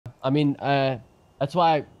I mean, that's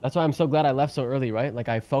why I'm so glad I left so early, right? Like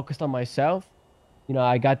I focused on myself. You know,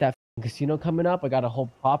 I got that casino coming up. I got a whole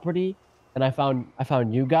property, and I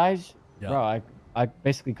found you guys, Yeah. bro. I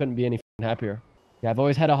basically couldn't be any happier. Yeah, I've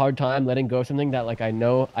always had a hard time letting go of something that like I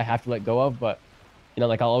know I have to let go of, but you know,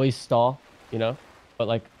 like I'll always stall, you know. But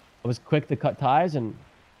like I was quick to cut ties, and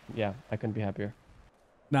yeah, I couldn't be happier.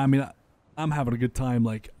 No, I mean, I'm having a good time.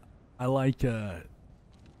 Like, I like.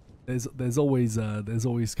 There's always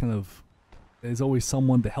kind of there's always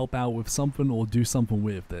someone to help out with something or do something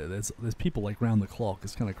with. There's people like round the clock.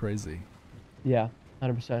 It's kind of crazy. Yeah,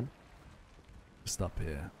 100%. Just up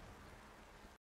here.